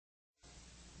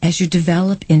As you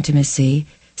develop intimacy,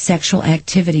 sexual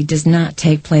activity does not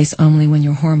take place only when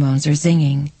your hormones are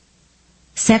zinging.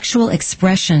 Sexual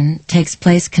expression takes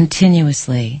place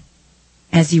continuously.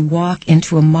 As you walk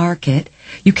into a market,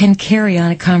 you can carry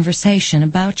on a conversation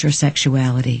about your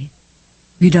sexuality.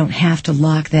 You don't have to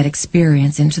lock that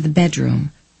experience into the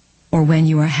bedroom, or when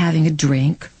you are having a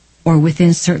drink, or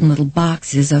within certain little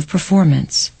boxes of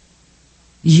performance.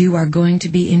 You are going to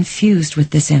be infused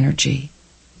with this energy.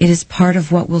 It is part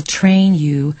of what will train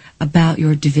you about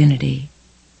your divinity.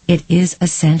 It is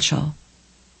essential.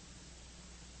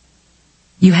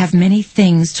 You have many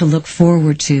things to look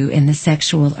forward to in the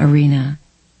sexual arena.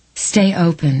 Stay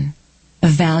open.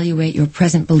 Evaluate your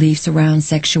present beliefs around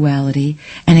sexuality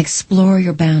and explore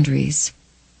your boundaries.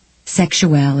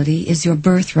 Sexuality is your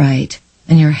birthright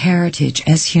and your heritage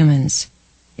as humans.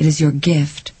 It is your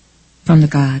gift from the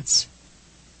gods.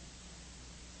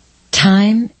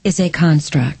 Time is a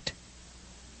construct.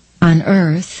 On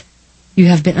Earth, you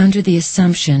have been under the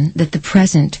assumption that the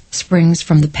present springs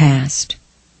from the past.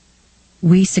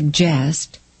 We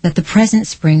suggest that the present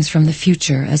springs from the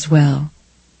future as well.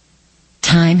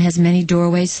 Time has many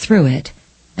doorways through it,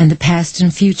 and the past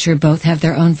and future both have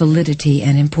their own validity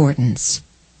and importance.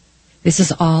 This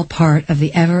is all part of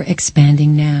the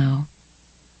ever-expanding now.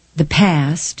 The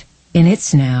past, in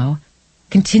its now,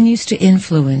 continues to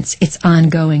influence its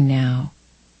ongoing now.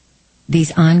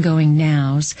 These ongoing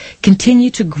nows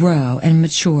continue to grow and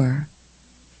mature,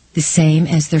 the same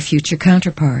as their future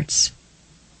counterparts.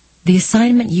 The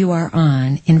assignment you are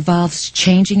on involves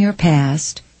changing your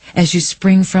past as you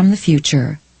spring from the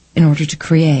future in order to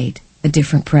create a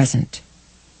different present.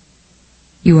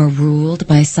 You are ruled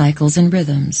by cycles and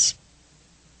rhythms.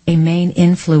 A main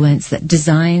influence that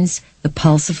designs the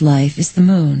pulse of life is the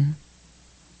moon.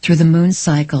 Through the moon's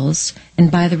cycles,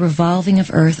 and by the revolving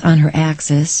of Earth on her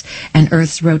axis and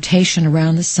Earth's rotation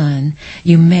around the sun,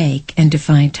 you make and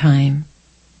define time.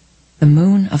 The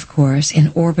moon, of course,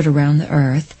 in orbit around the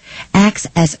Earth, acts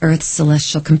as Earth's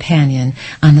celestial companion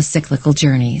on the cyclical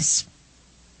journeys.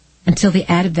 Until the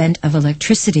advent of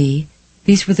electricity,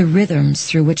 these were the rhythms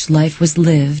through which life was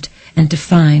lived and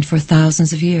defined for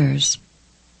thousands of years.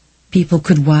 People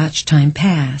could watch time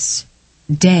pass.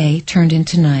 Day turned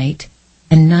into night,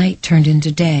 and night turned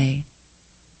into day.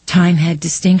 Time had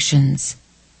distinctions.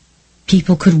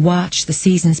 People could watch the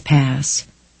seasons pass,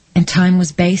 and time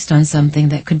was based on something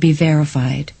that could be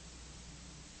verified.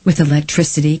 With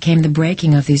electricity came the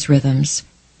breaking of these rhythms,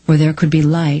 where there could be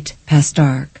light past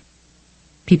dark.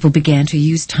 People began to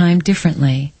use time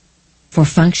differently, for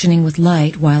functioning with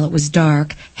light while it was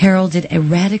dark heralded a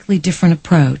radically different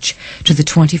approach to the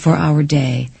 24-hour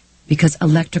day, because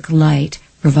electric light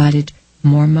provided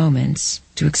more moments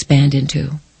to expand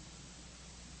into.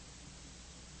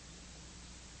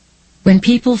 When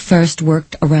people first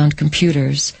worked around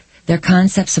computers, their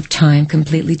concepts of time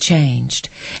completely changed,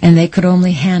 and they could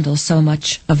only handle so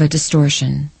much of a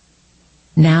distortion.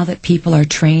 Now that people are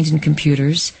trained in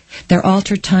computers, their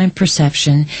altered time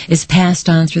perception is passed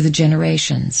on through the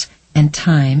generations, and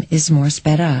time is more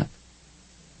sped up.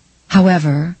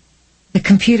 However, the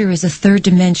computer is a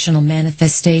third-dimensional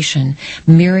manifestation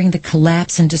mirroring the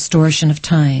collapse and distortion of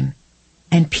time,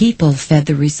 and people fed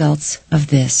the results of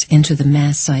this into the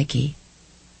mass psyche.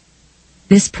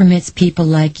 This permits people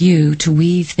like you to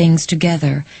weave things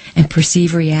together and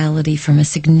perceive reality from a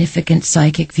significant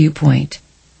psychic viewpoint,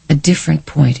 a different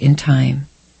point in time.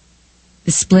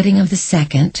 The splitting of the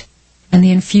second and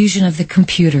the infusion of the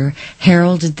computer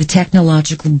heralded the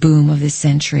technological boom of this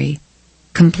century,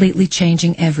 completely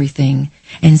changing everything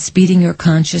and speeding your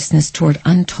consciousness toward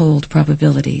untold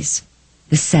probabilities.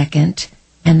 The second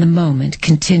and the moment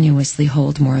continuously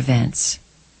hold more events.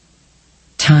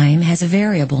 Time has a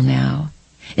variable now.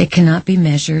 It cannot be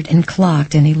measured and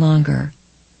clocked any longer.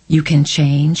 You can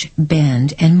change,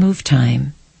 bend, and move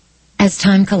time. As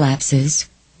time collapses,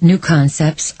 new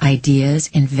concepts, ideas,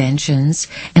 inventions,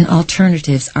 and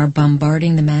alternatives are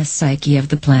bombarding the mass psyche of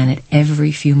the planet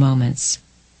every few moments.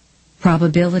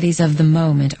 Probabilities of the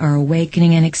moment are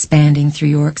awakening and expanding through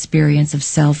your experience of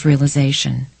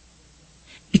self-realization.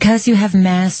 Because you have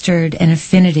mastered an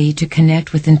affinity to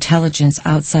connect with intelligence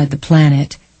outside the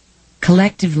planet,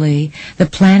 collectively, the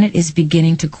planet is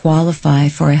beginning to qualify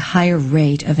for a higher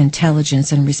rate of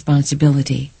intelligence and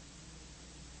responsibility.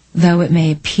 Though it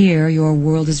may appear your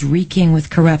world is reeking with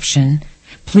corruption,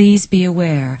 please be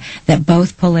aware that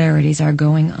both polarities are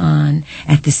going on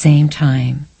at the same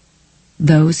time.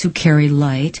 Those who carry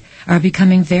light are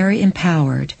becoming very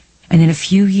empowered, and in a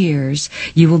few years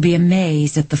you will be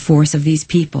amazed at the force of these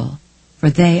people, for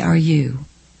they are you.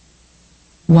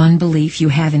 One belief you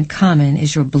have in common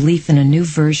is your belief in a new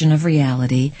version of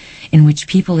reality in which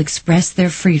people express their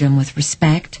freedom with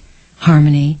respect,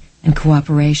 harmony, and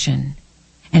cooperation,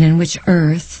 and in which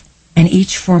Earth and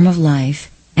each form of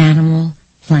life, animal,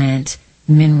 plant,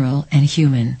 mineral, and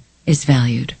human, is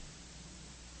valued.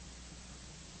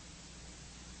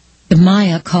 The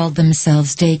Maya called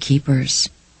themselves daykeepers.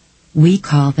 We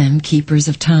call them keepers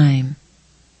of time.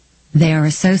 They are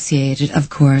associated, of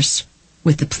course,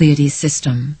 with the Pleiades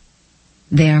system.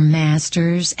 They are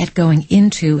masters at going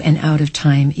into and out of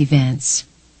time events.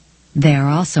 They are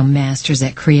also masters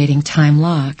at creating time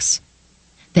locks.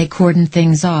 They cordon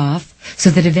things off so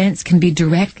that events can be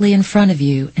directly in front of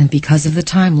you, and because of the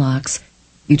time locks,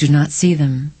 you do not see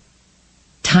them.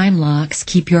 Time locks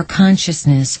keep your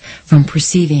consciousness from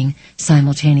perceiving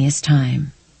simultaneous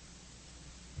time.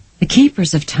 The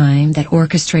keepers of time that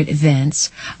orchestrate events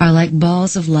are like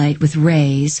balls of light with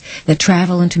rays that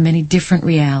travel into many different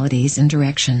realities and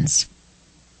directions.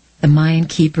 The Mayan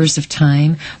keepers of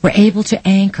time were able to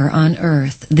anchor on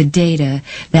Earth the data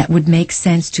that would make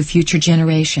sense to future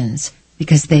generations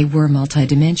because they were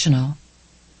multidimensional.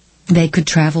 They could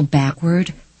travel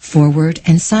backward, forward,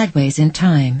 and sideways in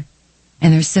time,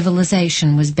 and their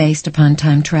civilization was based upon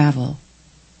time travel.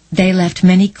 They left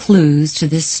many clues to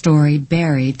this story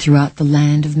buried throughout the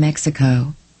land of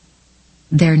Mexico.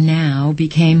 Their now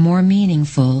became more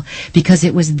meaningful because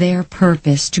it was their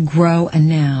purpose to grow a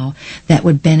now that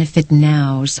would benefit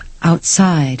nows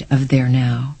outside of their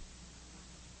now.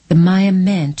 The Maya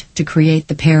meant to create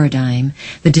the paradigm,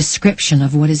 the description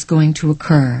of what is going to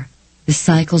occur, the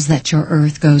cycles that your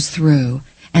Earth goes through,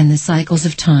 and the cycles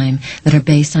of time that are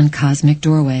based on cosmic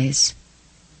doorways.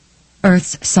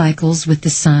 Earth's cycles with the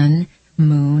sun,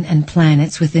 moon, and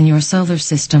planets within your solar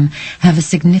system have a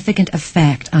significant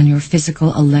effect on your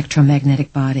physical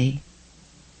electromagnetic body.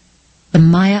 The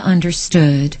Maya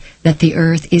understood that the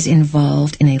Earth is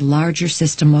involved in a larger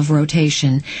system of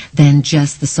rotation than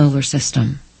just the solar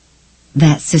system.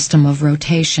 That system of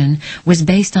rotation was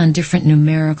based on different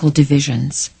numerical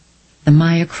divisions. The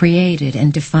Maya created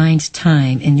and defined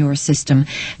time in your system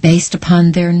based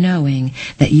upon their knowing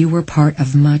that you were part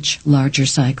of much larger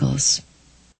cycles.